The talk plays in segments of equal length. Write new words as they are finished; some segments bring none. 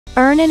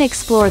Earn and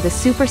explore the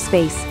super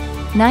space,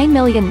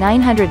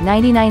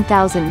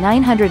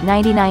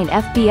 9,999,999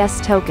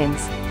 FBS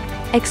tokens.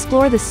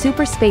 Explore the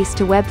super space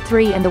to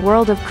Web3 and the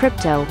world of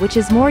crypto, which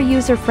is more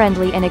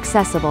user-friendly and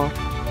accessible.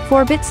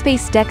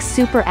 Forbitspace DEX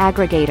Super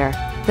Aggregator.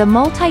 The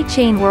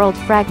multi-chain world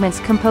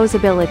fragments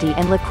composability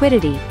and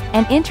liquidity,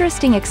 an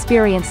interesting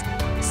experience.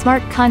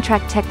 Smart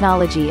contract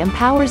technology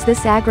empowers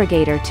this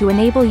aggregator to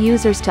enable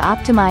users to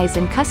optimize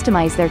and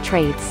customize their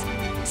trades.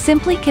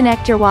 Simply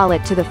connect your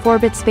wallet to the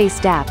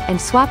Forbitspace dApp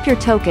and swap your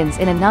tokens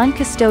in a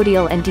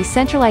non-custodial and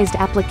decentralized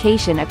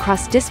application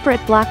across disparate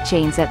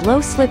blockchains at low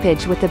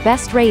slippage with the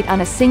best rate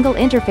on a single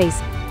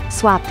interface.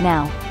 Swap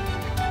now.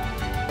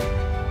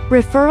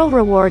 Referral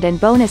reward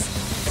and bonus.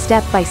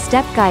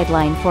 Step-by-step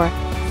guideline for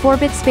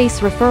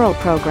Forbitspace Referral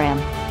Program.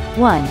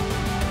 1.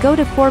 Go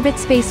to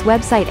Forbitspace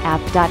website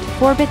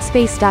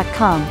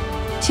app.forbitspace.com.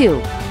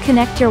 2.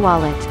 Connect your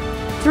wallet.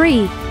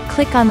 3.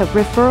 Click on the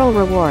Referral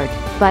Reward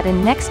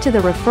button next to the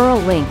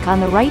referral link on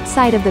the right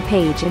side of the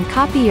page and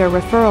copy your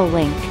referral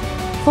link.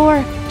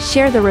 4.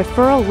 Share the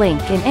referral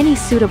link in any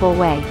suitable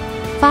way.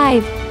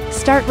 5.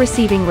 Start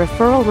receiving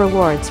referral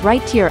rewards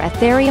right to your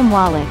Ethereum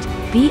wallet,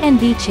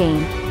 BNB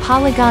chain,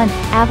 Polygon,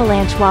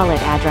 Avalanche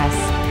wallet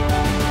address.